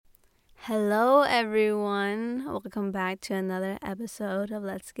Hello, everyone. Welcome back to another episode of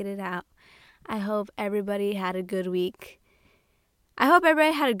Let's Get It Out. I hope everybody had a good week.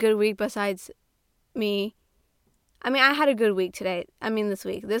 Besides me. I had a good week today. This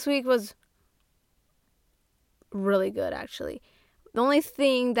week. This week was really good, actually. The only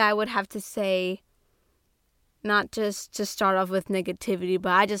thing that I would have to say, not just to start off with negativity,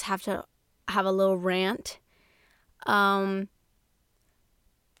 but I just have to have a little rant.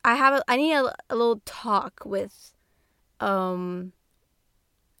 I need a little talk with the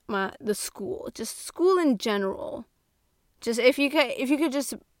school, just school in general. Just if you could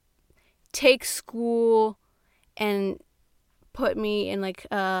just take school and put me in like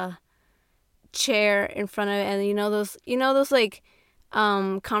a chair in front of it, and those like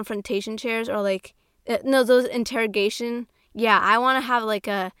confrontation chairs, or like those interrogation. Yeah, I want to have like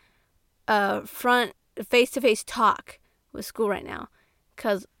a front face-to-face talk with school right now.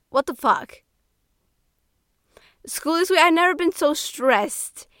 Because what the fuck? School this week, I've never been so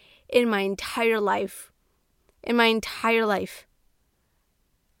stressed in my entire life.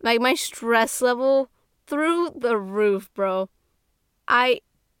 Like, my stress level through the roof, bro. Oh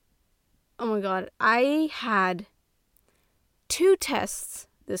my god, I had 2 tests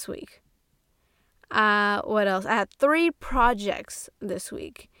this week. What else? I had 3 projects this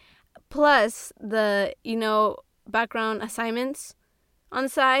week. Plus the, background assignments on the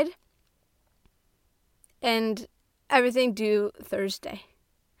side, and everything due Thursday.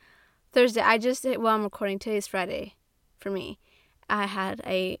 I'm recording, today's Friday for me. I had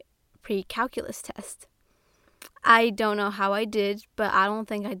a pre-calculus test. I don't know how I did, but I don't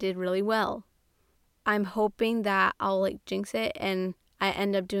think I did really well. I'm hoping that I'll like jinx it and I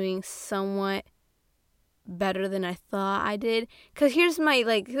end up doing somewhat better than I thought I did. Because here's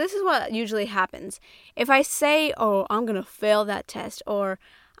this is what usually happens. If I say, oh, I'm going to fail that test, or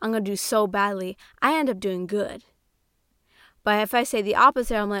I'm going to do so badly, I end up doing good. But if I say the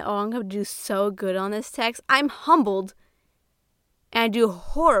opposite, I'm like, oh, I'm going to do so good on this test, I'm humbled and I do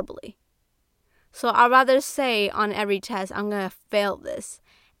horribly. So I'd rather say on every test, I'm going to fail this.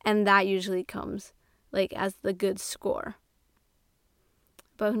 And that usually comes like as the good score.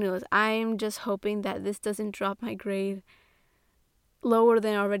 But who knows? I'm just hoping that this doesn't drop my grade lower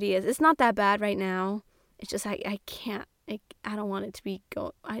than it already is. It's not that bad right now. It's just I can't. I don't want it to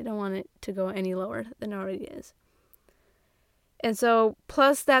I don't want it to go any lower than it already is. And so,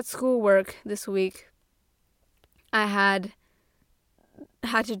 plus that schoolwork this week, I had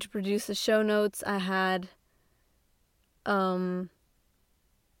to produce the show notes.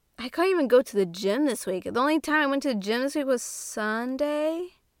 I couldn't even go to the gym this week. The only time I went to the gym this week was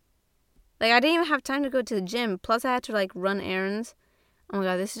Sunday. Like, I didn't even have time to go to the gym. Plus, I had to, like, run errands. Oh, my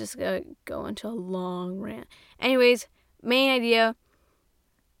God, this is just going to go into a long rant. Anyways, main idea.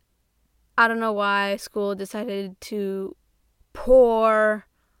 I don't know why school decided to pour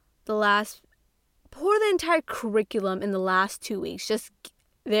the entire curriculum in the last 2 weeks. Just,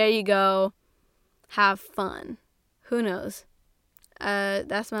 there you go. Have fun. Who knows?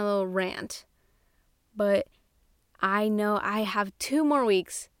 That's my little rant. But I know I have 2 more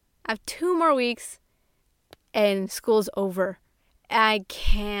weeks. And school's over. I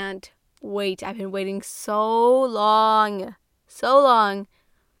can't wait. I've been waiting so long.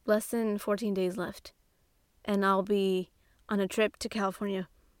 Less than 14 days left. And I'll be on a trip to California.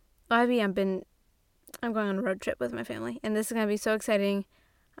 I'm going on a road trip with my family. And this is going to be so exciting.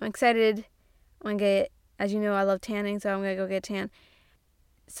 I'm excited. I'm going to get, as you know, I love tanning, so I'm going to go get a tan.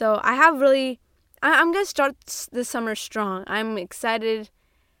 So I'm going to start this summer strong. I'm excited.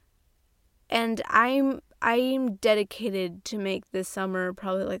 And I'm dedicated to make this summer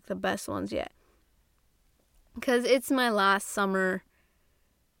probably like the best ones yet. Because it's my last summer.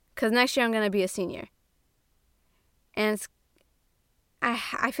 Because next year I'm going to be a senior. And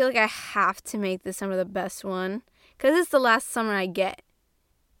I feel like I have to make this summer the best one. Because it's the last summer I get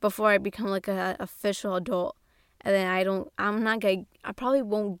before I become like an official adult. And then I probably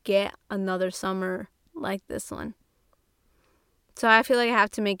won't get another summer like this one. So I feel like I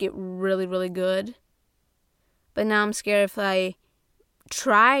have to make it really, really good. But now I'm scared if I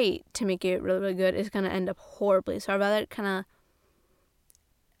try to make it really, really good, it's going to end up horribly. So I'd rather kind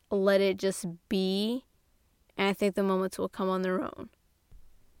of let it just be. And I think the moments will come on their own.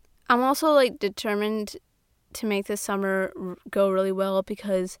 I'm also like determined to make this summer go really well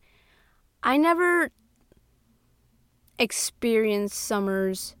because I never experienced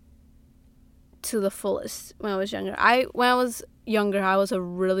summers to the fullest when I was younger. When I was younger, I was a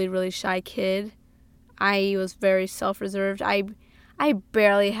really, really shy kid. I was very self-reserved. I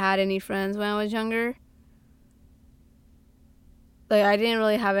barely had any friends when I was younger. like, I didn't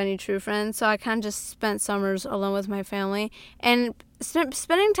really have any true friends, so I kind of just spent summers alone with my family. And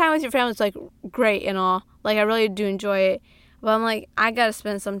spending time with your family is, like, great and all. Like, I really do enjoy it. But I'm like, I gotta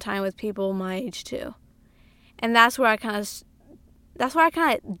spend some time with people my age, too. And that's where I kind of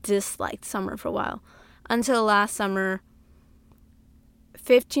disliked summer for a while. Until last summer,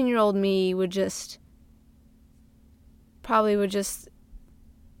 15-year-old me would just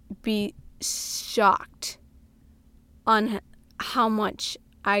be shocked on how much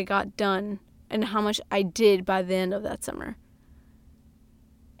I got done and how much I did by the end of that summer.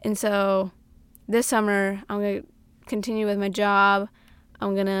 And so this summer, I'm going to continue with my job.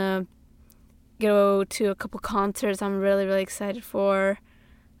 I'm going to go to a couple concerts I'm really, really excited for.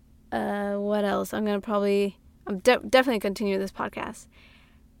 What else? I'm going to definitely continue this podcast.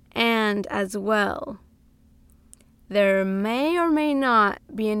 And as well, there may or may not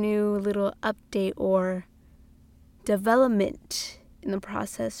be a new little update or development in the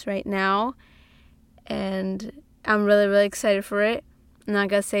process right now. And I'm really, really excited for it. I'm not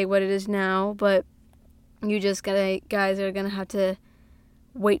going to say what it is now, but you guys are going to have to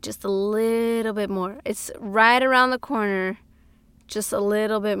wait just a little bit more. It's right around the corner, just a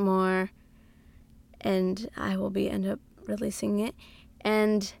little bit more, and I will end up releasing it.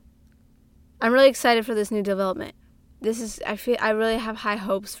 And I'm really excited for this new development. I really have high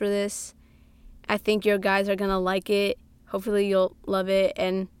hopes for this. I think your guys are going to like it. Hopefully you'll love it.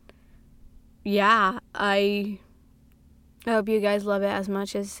 And yeah, I hope you guys love it as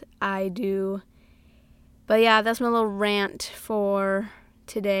much as I do. But yeah, that's my little rant for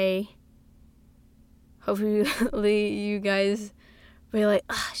today. Hopefully you guys will be like,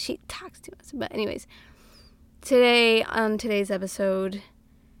 she talks too much. But anyways, on today's episode,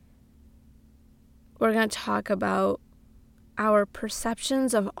 we're going to talk about our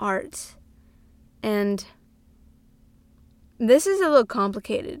perceptions of art. And this is a little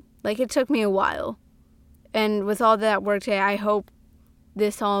complicated. Like, it took me a while. And with all that work today, I hope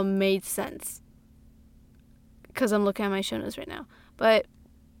this all made sense. Because I'm looking at my show notes right now. But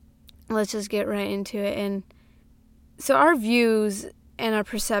let's just get right into it. And so our views and our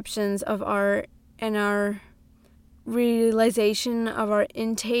perceptions of art and our realization of our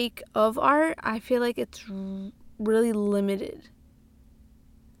intake of art, I feel like it's really limited.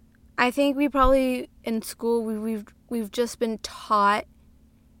 I think we probably in school we've just been taught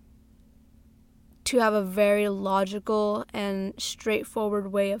to have a very logical and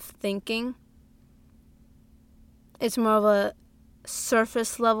straightforward way of thinking. It's more of a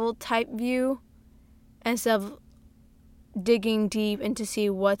surface level type view instead of digging deep into see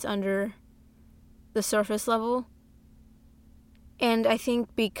what's under the surface level. And I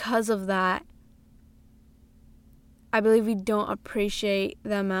think because of that, I believe we don't appreciate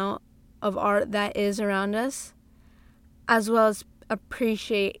the amount of art that is around us, as well as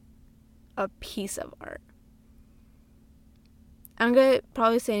appreciate a piece of art. I'm going to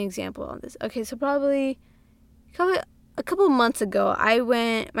probably say an example on this. Okay, so probably a couple of months ago,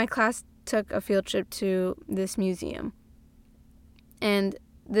 my class took a field trip to this museum. And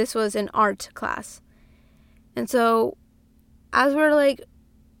this was an art class. And so as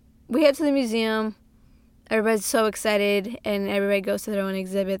we head to the museum, everybody's so excited, and everybody goes to their own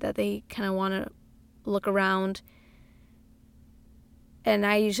exhibit that they kind of want to look around. And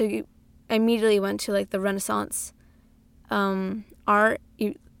I usually immediately went to the Renaissance art,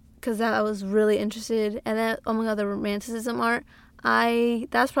 because I was really interested. And then, oh my God, the Romanticism art,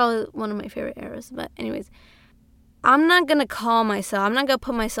 that's probably one of my favorite eras. But anyways, I'm not going to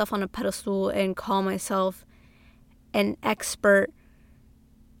put myself on a pedestal and call myself an expert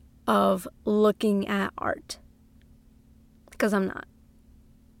of looking at art, because I'm not.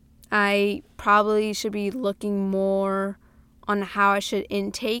 I probably should be looking more on how I should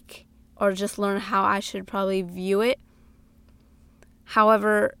intake or just learn how I should probably view it.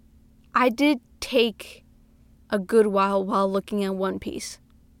 However, I did take a good while looking at one piece.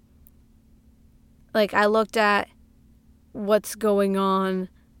 I looked at what's going on,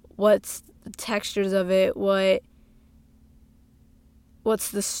 what's the textures of it, what's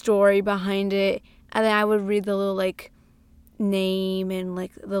the story behind it, and then I would read the little name and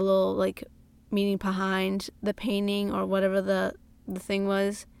the little meaning behind the painting or whatever the thing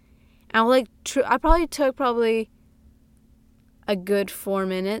was. And I probably took a good 4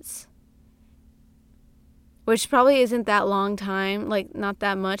 minutes, which probably isn't that long time, not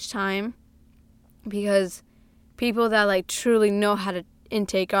that much time, because people that truly know how to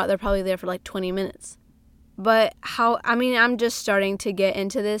intake art, they're probably there for 20 minutes. But I'm just starting to get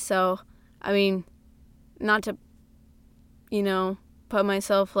into this, so, not to, put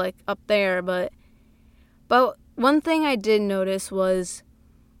myself, up there, but one thing I did notice was,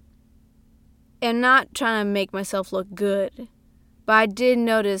 and not trying to make myself look good, but I did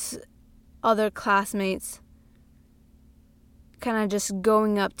notice other classmates kind of just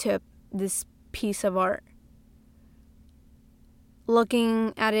going up to this piece of art,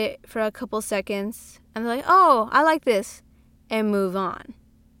 looking at it for a couple seconds, and they're like, oh, I like this, and move on.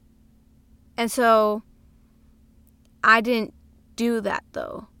 And so I didn't do that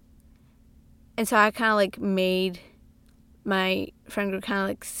though. And so I kind of like made my friend group kind of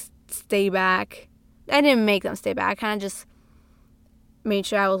like stay back. I didn't make them stay back. I kind of just made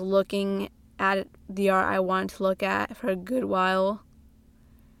sure I was looking at the art I wanted to look at for a good while.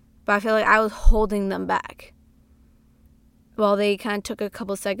 But I feel like I was holding them back. Well, they kind of took a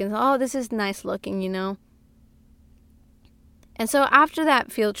couple seconds. Oh, this is nice looking, you know? And so after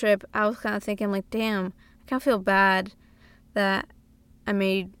that field trip, I was kind of thinking, like, damn, I kind of feel bad that I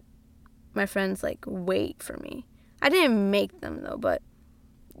made my friends, like, wait for me. I didn't make them, though, but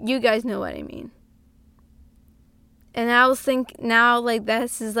you guys know what I mean. And I was thinking, now, like,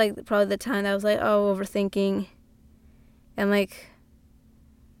 this is, like, probably the time that I was, like, oh, overthinking. And, like,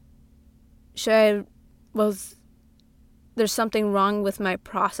 was there's something wrong with my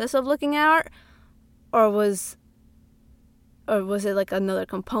process of looking at art? Or was it, like, another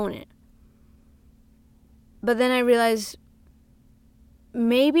component? But then I realized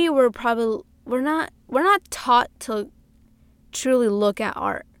maybe we're not taught to truly look at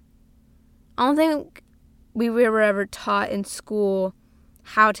art. I don't think we were ever taught in school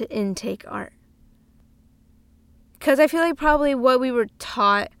how to intake art. Because I feel like probably what we were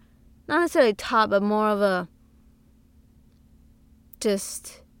taught, not necessarily taught, but more of a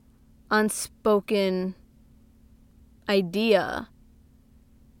just unspoken idea,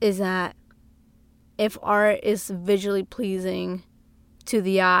 is that if art is visually pleasing to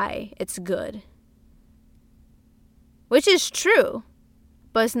the eye, it's good. Which is true,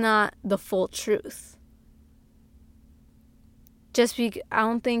 but it's not the full truth. I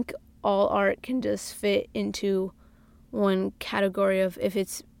don't think all art can just fit into one category of if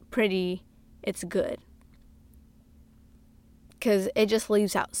it's pretty, it's good. Because it just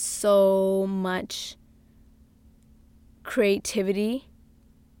leaves out so much creativity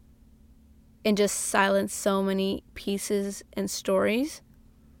and just silence so many pieces and stories.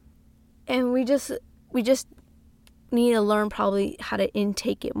 And we just need to learn probably how to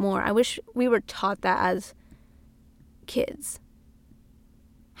intake it more. I wish we were taught that as kids.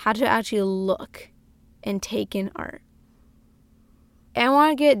 How to actually look and take in art. And I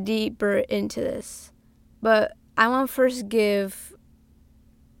want to get deeper into this, but I want to first give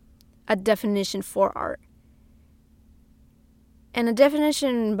a definition for art. And a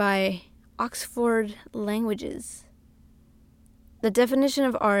definition by Oxford Languages. The definition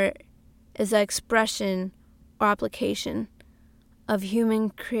of art is the expression or application of human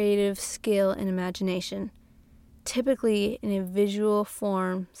creative skill and imagination, typically in a visual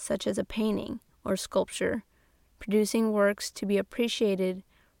form such as a painting or sculpture, producing works to be appreciated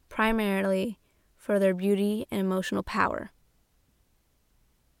primarily for their beauty and emotional power.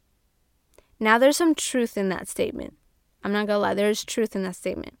 Now there's some truth in that statement. I'm not gonna lie, there's truth in that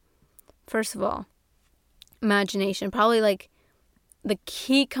statement. First of all, imagination. Probably like the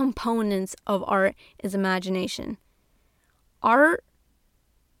key components of art is imagination. Art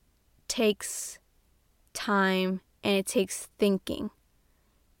takes time and it takes thinking.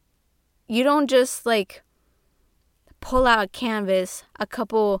 You don't just like pull out a canvas, a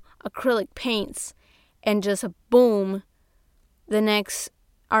couple acrylic paints, and just boom, the next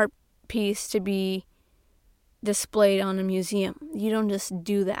art piece to be displayed on a museum. You don't just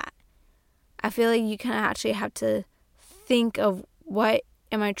do that. I feel like you kind of actually have to think of what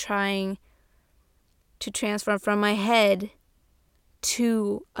am I trying to transfer from my head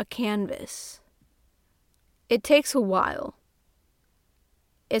to a canvas. It takes a while.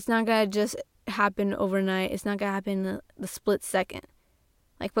 It's not going to just happen overnight. It's not going to happen in the split second.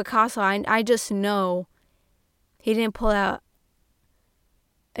 Like Picasso, I just know he didn't pull out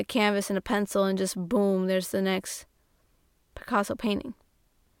a canvas and a pencil and just boom, there's the next Picasso painting.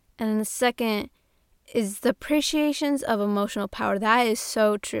 And then the second is the appreciations of emotional power. That is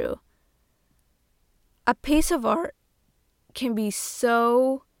so true. A piece of art can be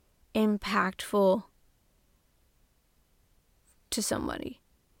so impactful to somebody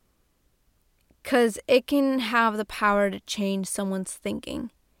because it can have the power to change someone's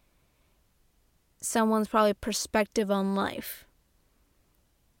thinking, someone's probably perspective on life.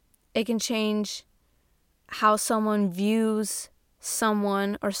 It can change how someone views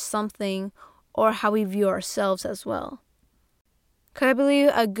someone or something, or how we view ourselves as well. Because I believe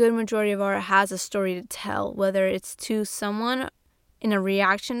a good majority of art has a story to tell, whether it's to someone in a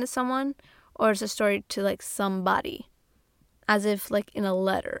reaction to someone or it's a story to like somebody, as if like in a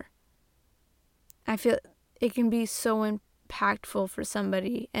letter. I feel it can be so impactful for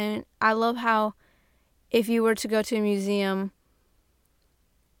somebody. And I love how if you were to go to a museum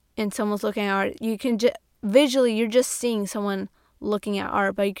and someone's looking at art, you can visually, you're just seeing someone looking at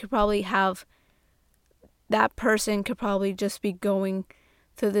art, but you could probably have that person could probably just be going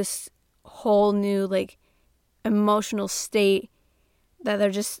through this whole new like emotional state that they're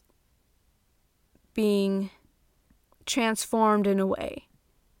just being transformed in a way.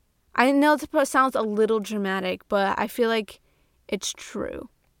 I know it sounds a little dramatic, but I feel like it's true.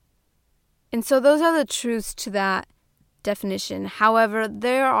 And so those are the truths to that definition. However,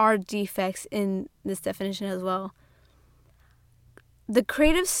 there are defects in this definition as well. The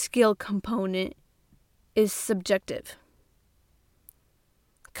creative skill component is subjective.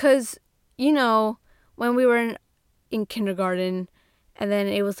 Because, you know, when we were in kindergarten and then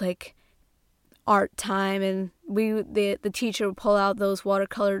it was like art time and the teacher would pull out those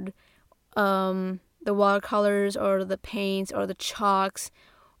the watercolors or the paints or the chalks,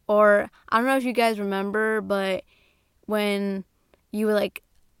 or I don't know if you guys remember, but when you were like,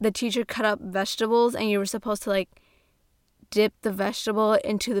 the teacher cut up vegetables and you were supposed to like dip the vegetable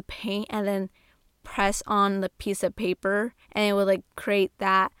into the paint and then press on the piece of paper and it would like create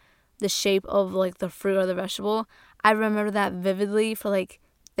the shape of like the fruit or the vegetable. I remember that vividly for like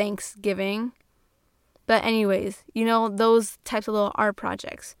Thanksgiving. But anyways, you know, those types of little art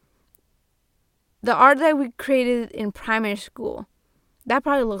projects. The art that we created in primary school, that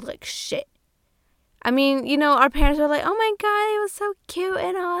probably looked like shit. I mean, you know, our parents were like, oh my God, it was so cute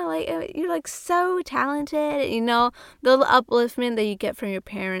and all, like, you're like so talented, you know, the little upliftment that you get from your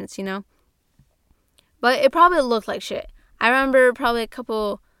parents, you know. But it probably looked like shit. I remember probably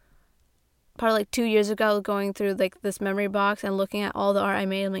like 2 years ago going through like this memory box and looking at all the art I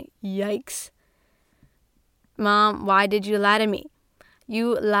made. I'm like, yikes. Mom, why did you lie to me?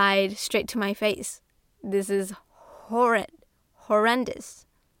 You lied straight to my face. This is horrendous.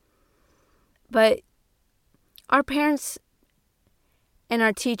 But our parents and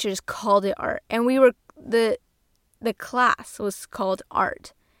our teachers called it art. And we were, the class was called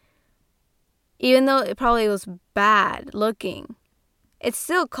art. Even though it probably was bad looking, it's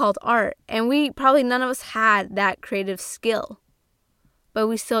still called art. And none of us had that creative skill. But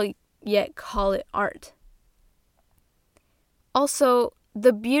we still yet call it art. Also,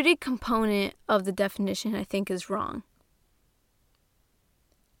 the beauty component of the definition, I think, is wrong.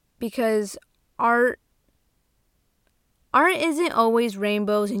 Because art isn't always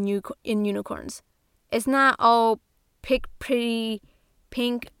rainbows and unicorns. It's not all pink, pretty,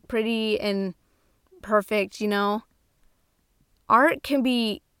 and perfect, you know. Art can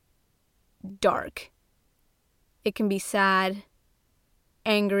be dark. It can be sad,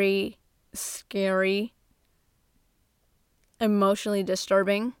 angry, scary, emotionally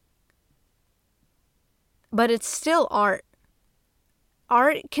disturbing. But it's still art.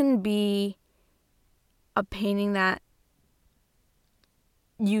 Art can be a painting that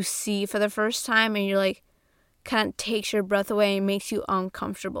you see for the first time and you're like, kind of takes your breath away and makes you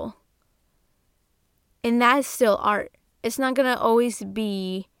uncomfortable. And that is still art. It's not going to always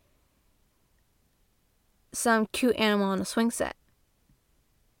be some cute animal on a swing set.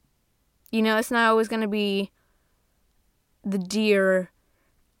 You know, it's not always going to be the deer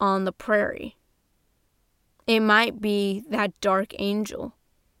on the prairie. It might be that dark angel.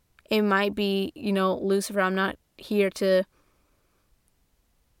 It might be, you know, Lucifer. I'm not here to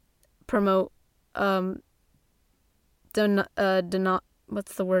promote what's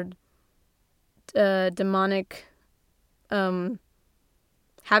the word? Demonic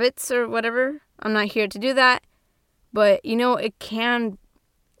habits or whatever. I'm not here to do that. But, you know,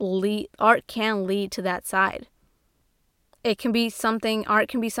 art can lead to that side. Art can be something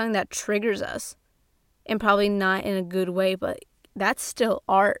that triggers us. And probably not in a good way, but that's still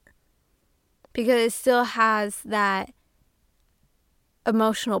art. Because it still has that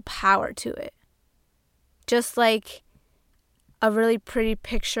emotional power to it. Just like a really pretty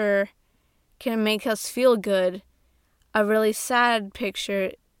picture can make us feel good, a really sad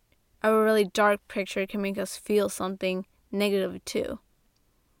picture, a really dark picture can make us feel something negative too.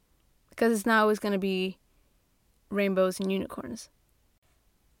 Because it's not always going to be rainbows and unicorns.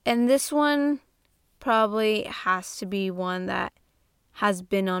 And this one probably has to be one that has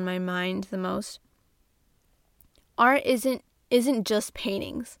been on my mind the most. Art isn't just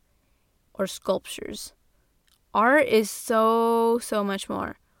paintings or sculptures. Art is so much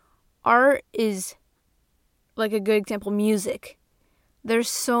more. Art is, like a good example, music. There's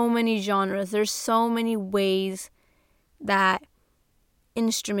so many genres. There's so many ways that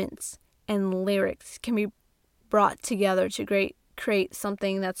instruments and lyrics can be brought together to create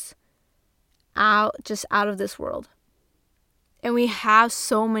something that's just out of this world. And we have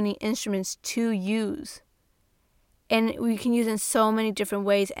so many instruments to use. And we can use in so many different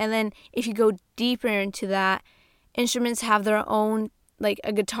ways. And then if you go deeper into that, instruments have their own, like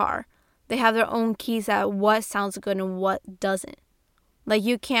a guitar. They have their own keys that what sounds good and what doesn't. Like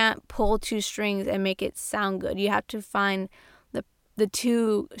you can't pull 2 strings and make it sound good. You have to find the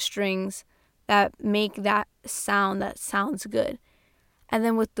 2 strings that make that sound that sounds good. And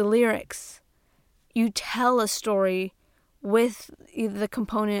then with the lyrics, you tell a story with the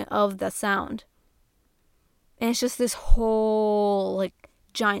component of the sound. And it's just this whole like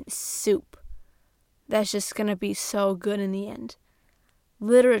giant soup that's just going to be so good in the end.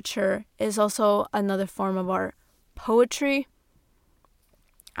 Literature is also another form of art. Poetry.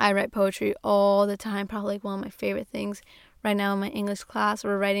 I write poetry all the time, probably like one of my favorite things. Right now in my English class,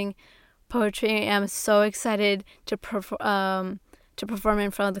 we're writing poetry. I'm so excited to perform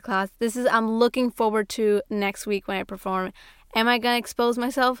in front of the class. I'm looking forward to next week when I perform. Am I going to expose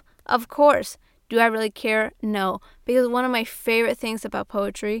myself? Of course. Do I really care? No. Because one of my favorite things about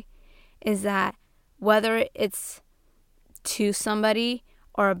poetry is that whether it's to somebody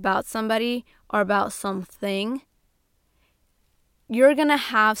or about something, you're going to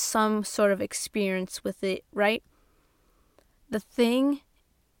have some sort of experience with it, right? The thing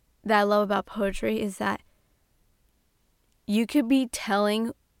that I love about poetry is that you could be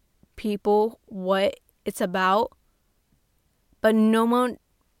telling people what it's about, but no one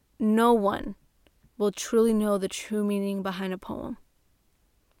will truly know the true meaning behind a poem.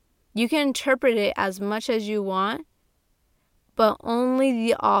 You can interpret it as much as you want, but only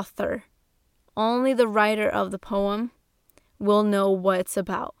the author, only the writer of the poem will know what it's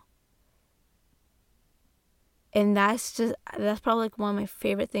about. And that's probably like one of my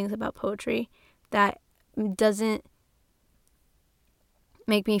favorite things about poetry, that doesn't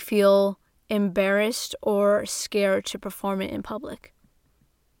make me feel embarrassed or scared to perform it in public.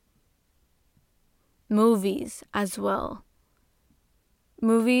 Movies as well.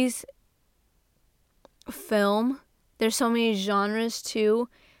 Movies, film, there's so many genres too.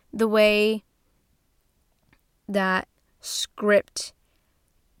 The way that script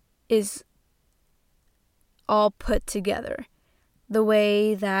is all put together. The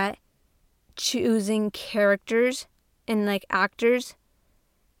way that choosing characters and like actors,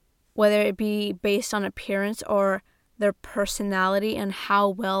 whether it be based on appearance or their personality and how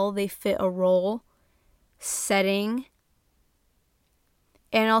well they fit a role, setting.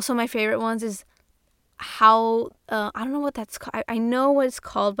 And also my favorite ones is how, I don't know what that's called. I know what it's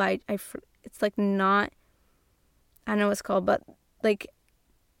called, but it's like not, I know what it's called, but like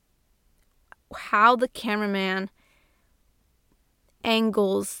how the cameraman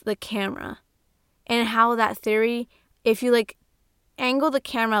angles the camera, and how that theory, if you like angle the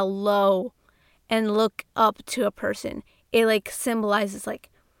camera low and look up to a person, it like symbolizes like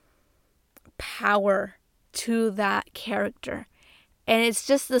power to that character. And it's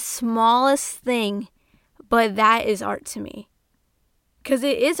just the smallest thing, but that is art to me, because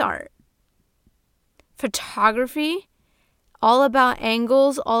it is art. Photography, all about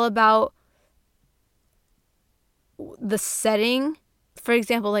angles, all about the setting. For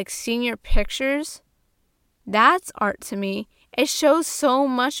example, like senior pictures, that's art to me. It shows so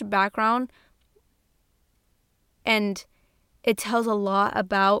much background, and it tells a lot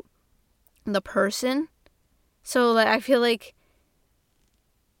about the person. So like I feel like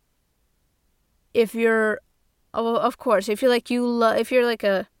if you're, of course, if you're like if you're like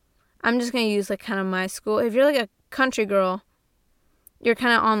a, I'm just gonna use like kind of my school. If you're like a country girl, you're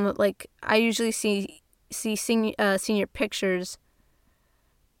kind of on like, I usually see senior pictures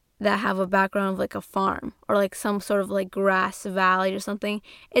that have a background of like a farm or like some sort of like grass valley or something.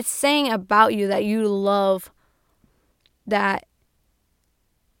 It's saying about you that you love that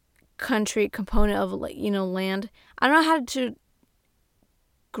country component of like, land. I don't know how to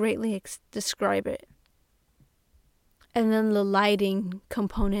greatly describe it. And then the lighting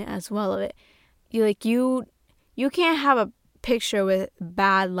component as well of it. You can't have a picture with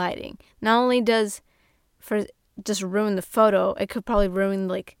bad lighting. Not only does for just ruin the photo, it could probably ruin,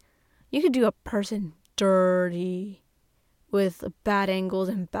 like, you could do a person dirty with bad angles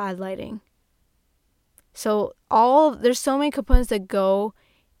and bad lighting. So there's so many components that go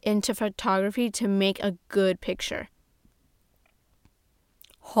into photography to make a good picture.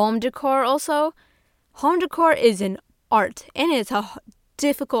 Home decor also. Home decor is an art, and it's a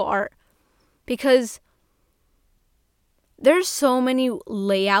difficult art, because there's so many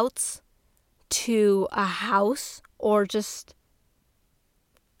layouts to a house or just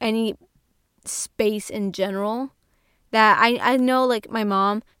any space in general that I know, like my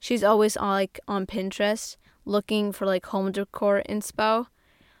mom, she's always on Pinterest looking for like home decor inspo,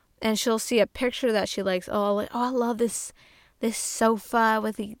 and she'll see a picture that she likes. Oh, I love this sofa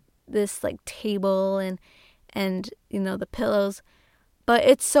with this like table and the pillows. But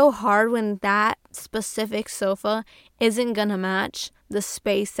it's so hard when that specific sofa isn't gonna match the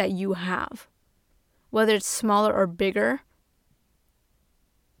space that you have, whether it's smaller or bigger.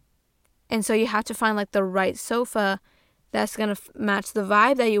 And so you have to find like the right sofa that's going to match the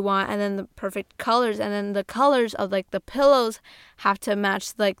vibe that you want, and then the perfect colors, and then the colors of like the pillows have to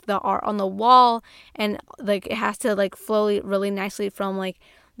match like the art on the wall, and like it has to like flow really nicely from like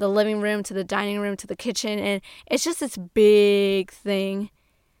the living room to the dining room to the kitchen. And it's just this big thing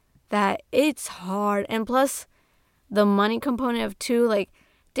that it's hard. And plus the money component of too, like,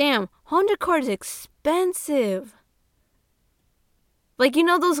 damn, home decor is expensive. Like,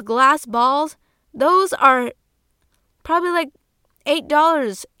 those glass balls, those are probably like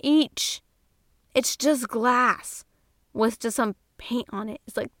 $8 each. It's just glass with just some paint on it.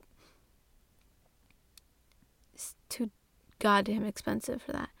 It's too goddamn expensive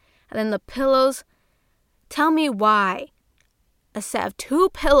for that. And then the pillows, tell me why a set of 2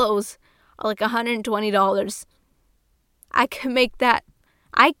 pillows are like $120. I can make that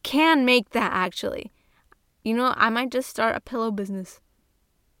actually. I might just start a pillow business.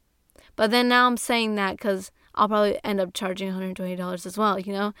 But then now I'm saying that because I'll probably end up charging $120 as well,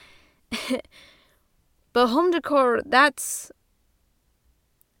 But home decor, that's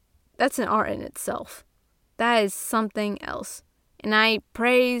an art in itself. That is something else. And I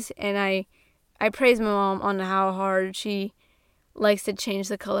praise my mom on how hard she likes to change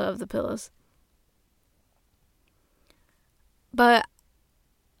the color of the pillows. But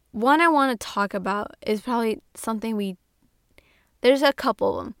one I want to talk about is probably something there's a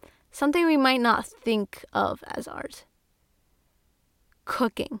couple of them. Something we might not think of as art.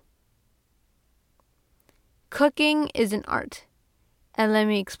 Cooking. Cooking is an art. And let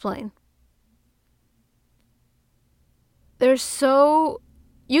me explain.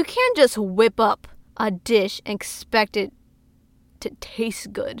 You can't just whip up a dish and expect it to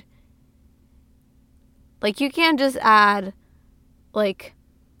taste good. Like, you can't just add, like,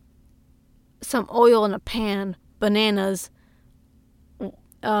 some oil in a pan, bananas,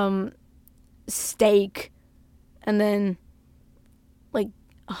 steak, and then like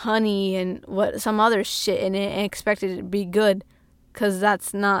honey and some other shit in it and expect it to be good, because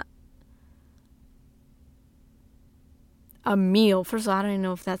that's not a meal. First of all, I don't even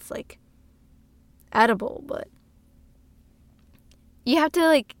know if that's like edible, but you have to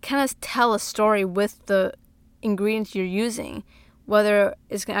like kind of tell a story with the ingredients you're using, whether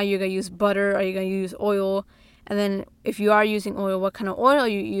are you gonna use butter, are you gonna use oil, and then if you are using oil, what kind of oil are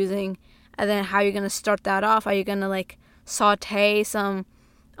you using? And then how are you going to start that off? Are you going to like saute some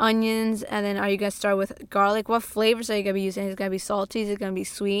onions? And then are you going to start with garlic? What flavors are you going to be using? Is it going to be salty? Is it going to be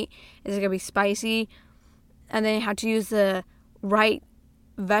sweet? Is it going to be spicy? And then you have to use the right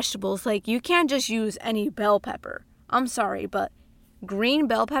vegetables. Like, you can't just use any bell pepper. I'm sorry, but green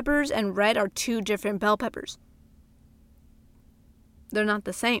bell peppers and red are 2 different bell peppers. They're not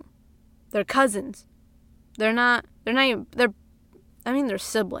the same. They're cousins. They're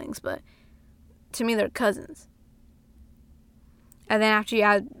siblings, but to me, they're cousins. And then after you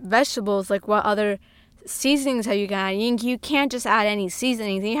add vegetables, like, what other seasonings have you got? You can't just add any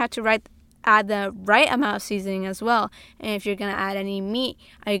seasonings. You have to add the right amount of seasoning as well. And if you're going to add any meat,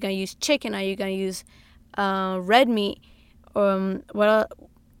 are you going to use chicken? Are you going to use red meat? What else?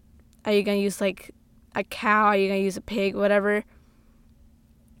 Are you going to use, like, a cow? Are you going to use a pig? Whatever.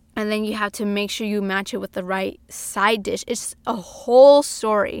 And then you have to make sure you match it with the right side dish. It's a whole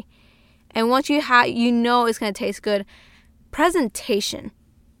story. And once it's going to taste good. Presentation.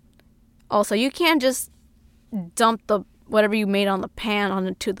 Also, you can't just dump whatever you made on the pan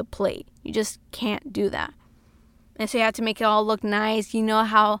onto the plate. You just can't do that. And so you have to make it all look nice. You know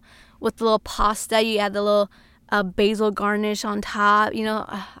how with the little pasta, you add the little basil garnish on top.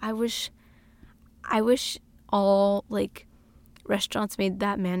 I wish all, like, restaurants made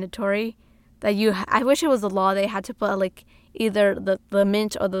that mandatory. I wish it was the law. They had to put like either the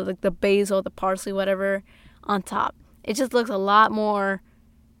mint or the basil, the parsley, whatever, on top. It just looks a lot more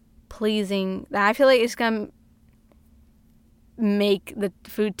pleasing. I feel like it's gonna make the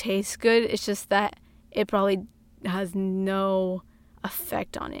food taste good. It's just that it probably has no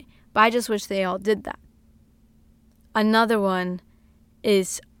effect on it. But I just wish they all did that. Another one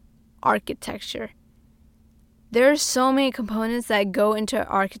is architecture. there's so many components that go into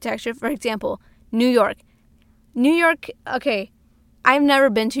architecture. For example, New York. New York, okay, I've never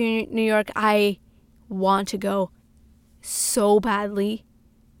been to New York. I want to go so badly.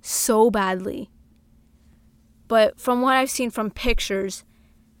 So badly. But from what I've seen from pictures,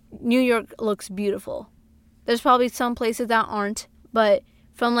 New York looks beautiful. There's probably some places that aren't, but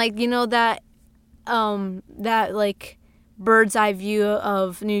from like, you know, that like bird's eye view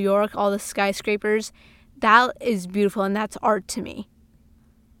of New York, all the skyscrapers, that is beautiful, and that's art to me.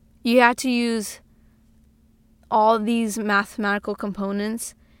 You have to use all these mathematical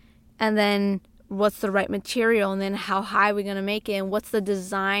components, and then what's the right material, and then how high we're going to make it, and what's the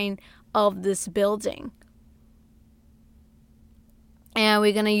design of this building. And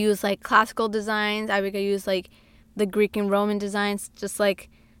we're going to use like classical designs. Are we going to use like the Greek and Roman designs, just like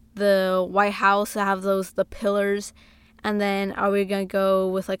the White House that have the pillars? And then are we going to go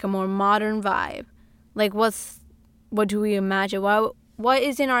with like a more modern vibe? Like what do we imagine? What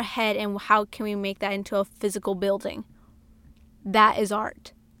is in our head, and how can we make that into a physical building? That is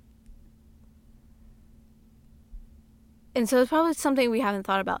art. And so it's probably something we haven't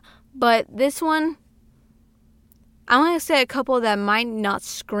thought about. But this one, I'm going to say a couple that might not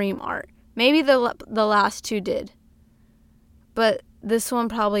scream art. Maybe the last two did. But this one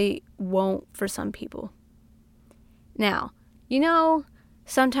probably won't for some people. Now, you know,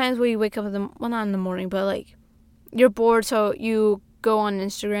 sometimes we wake up not in the morning, but like you're bored, so you go on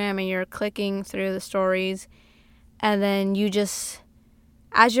Instagram and you're clicking through the stories, and then you just,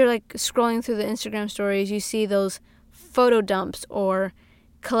 as you're like scrolling through the Instagram stories, you see those photo dumps or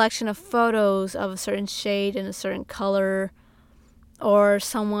collection of photos of a certain shade and a certain color, or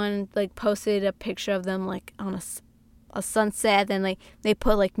someone like posted a picture of them like on a sunset, and like they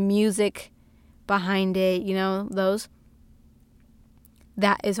put like music behind it, you know, those.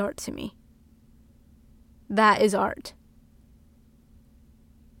 That is art to me. That is art.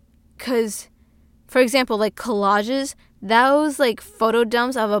 Because, for example, like collages, those like photo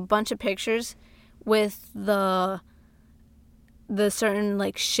dumps of a bunch of pictures with the certain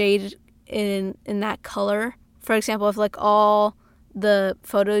like shade in that color. For example, if like all the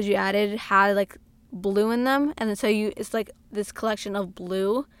photos you added had like blue in them, and then so it's like this collection of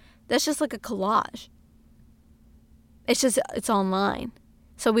blue, that's just like a collage. It's online.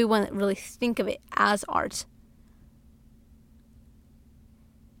 So we wouldn't really think of it as art.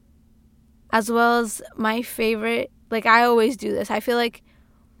 As well as my favorite, like I always do this. I feel like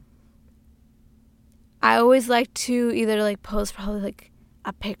I always like to either like post probably like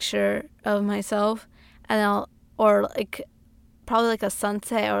a picture of myself, and or like probably like a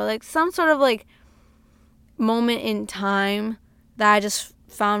sunset or like some sort of like moment in time that I just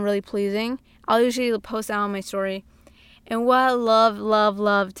found really pleasing. I'll usually post that on my story. And what I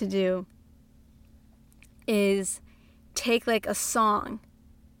love to do is take like a song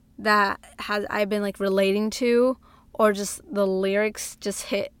that I've been like relating to, or just the lyrics just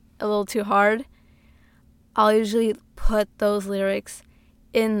hit a little too hard. I'll usually put those lyrics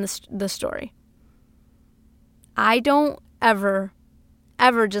in the story. I don't ever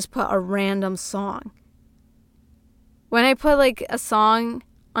just put a random song. When I put like a song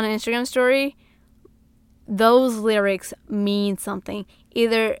on an Instagram story, those lyrics mean something.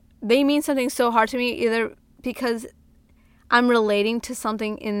 Either they mean something so hard to me, either because I'm relating to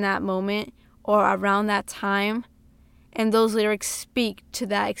something in that moment or around that time, and those lyrics speak to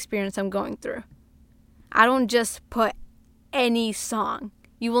that experience I'm going through. I don't just put any song.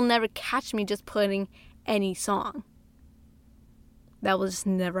 You will never catch me just putting any song. That will just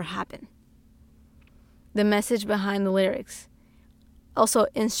never happen. The message behind the lyrics. Also,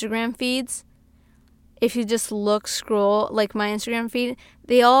 Instagram feeds. If you just scroll, like my Instagram feed,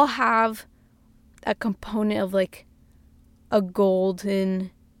 they all have a component of like a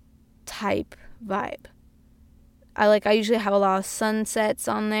golden type vibe. I usually have a lot of sunsets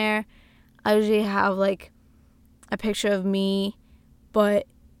on there. I usually have like a picture of me, but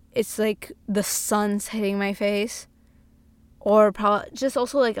it's like the sun's hitting my face. Or probably just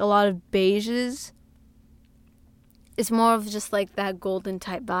also like a lot of beiges. It's more of just like that golden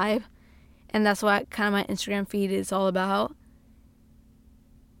type vibe. And that's what kind of my Instagram feed is all about.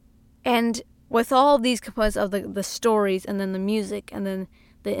 And with all these components of the stories, and then the music, and then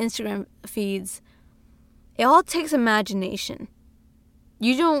the Instagram feeds, it all takes imagination.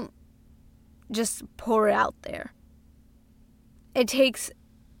 You don't just pour it out there. It takes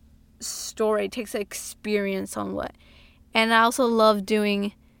story, it takes experience on what. And I also love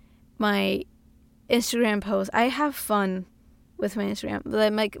doing my Instagram posts. I have fun with my Instagram.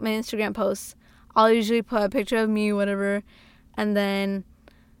 Like my Instagram posts, I'll usually put a picture of me, whatever, and then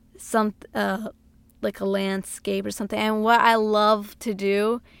like a landscape or something. And what I love to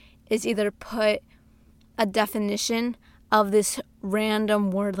do is either put a definition of this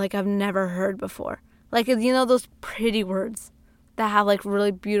random word like I've never heard before. Like, you know, those pretty words that have like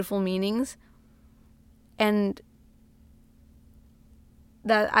really beautiful meanings and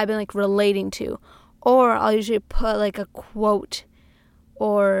that I've been like relating to. Or I'll usually put like a quote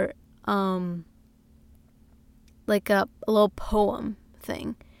or like a little poem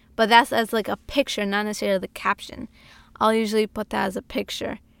thing. But that's as like a picture, not necessarily the caption. I'll usually put that as a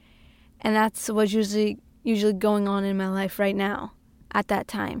picture. And that's what's usually going on in my life right now at that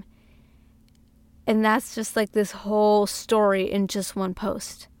time. And that's just like this whole story in just one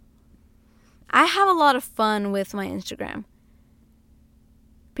post. I have a lot of fun with my Instagram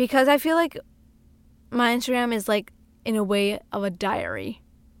because I feel like my Instagram is like in a way of a diary.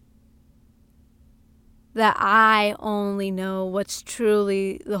 That I only know what's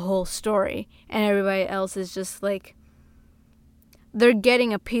truly the whole story, and everybody else is just like, they're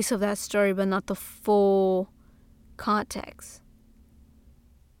getting a piece of that story but not the full context.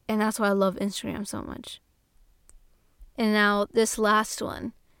 And that's why I love Instagram so much. And now this last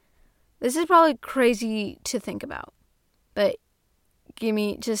one, this is probably crazy to think about, but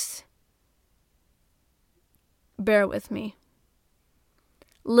just bear with me.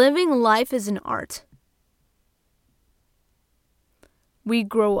 Living life is an art. We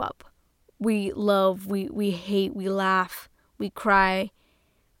grow up, we love, we hate, we laugh, we cry,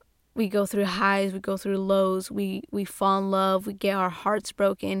 we go through highs, we go through lows, we fall in love, we get our hearts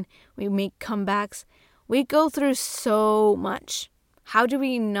broken, we make comebacks. We go through so much. How do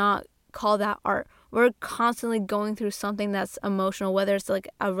we not call that art? We're constantly going through something that's emotional, whether it's like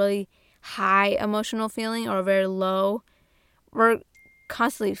a really high emotional feeling or a very low. We're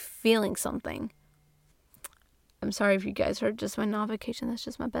constantly feeling something. I'm sorry if you guys heard just my notification. That's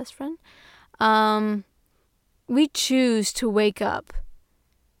just my best friend. We choose to wake up.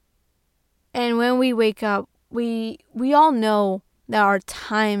 And when we wake up, we all know that our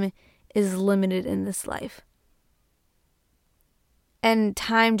time is limited in this life. And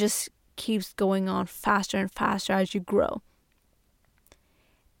time just keeps going on faster and faster as you grow.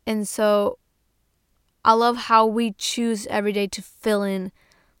 And so I love how we choose every day to fill in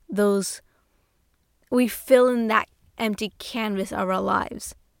that empty canvas of our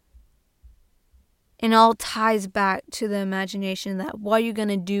lives. And all ties back to the imagination that what are you going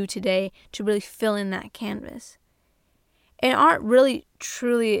to do today to really fill in that canvas. And art really,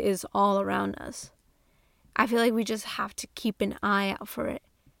 truly is all around us. I feel like we just have to keep an eye out for it.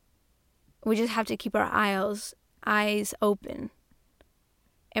 We just have to keep our eyes open.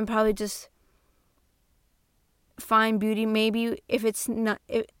 And probably just find beauty. Maybe if it's not...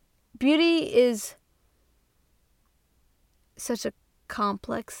 beauty is such a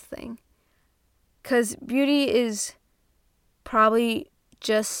complex thing. Because beauty is probably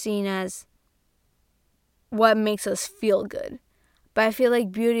just seen as what makes us feel good. But I feel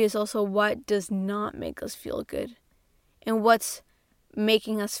like beauty is also what does not make us feel good. And what's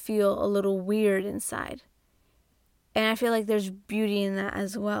making us feel a little weird inside. And I feel like there's beauty in that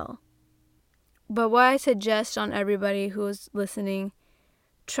as well. But what I suggest on everybody who is listening,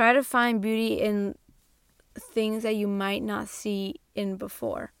 try to find beauty in things that you might not see in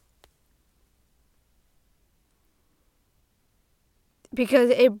before. Because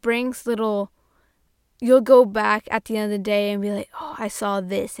it brings you'll go back at the end of the day and be like, oh, I saw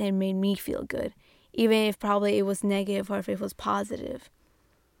this and it made me feel good. Even if probably it was negative or if it was positive.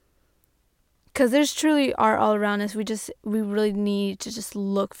 Because there's truly art all around us. We really need to just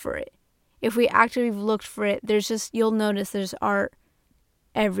look for it. If we actively looked for it, you'll notice there's art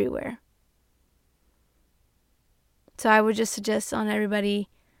everywhere. So I would just suggest on everybody,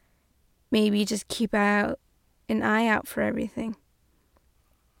 maybe just keep an eye out for everything.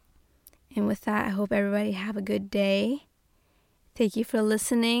 And with that, I hope everybody have a good day. Thank you for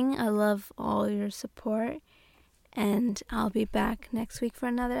listening. I love all your support. And I'll be back next week for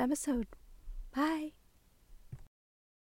another episode. Bye.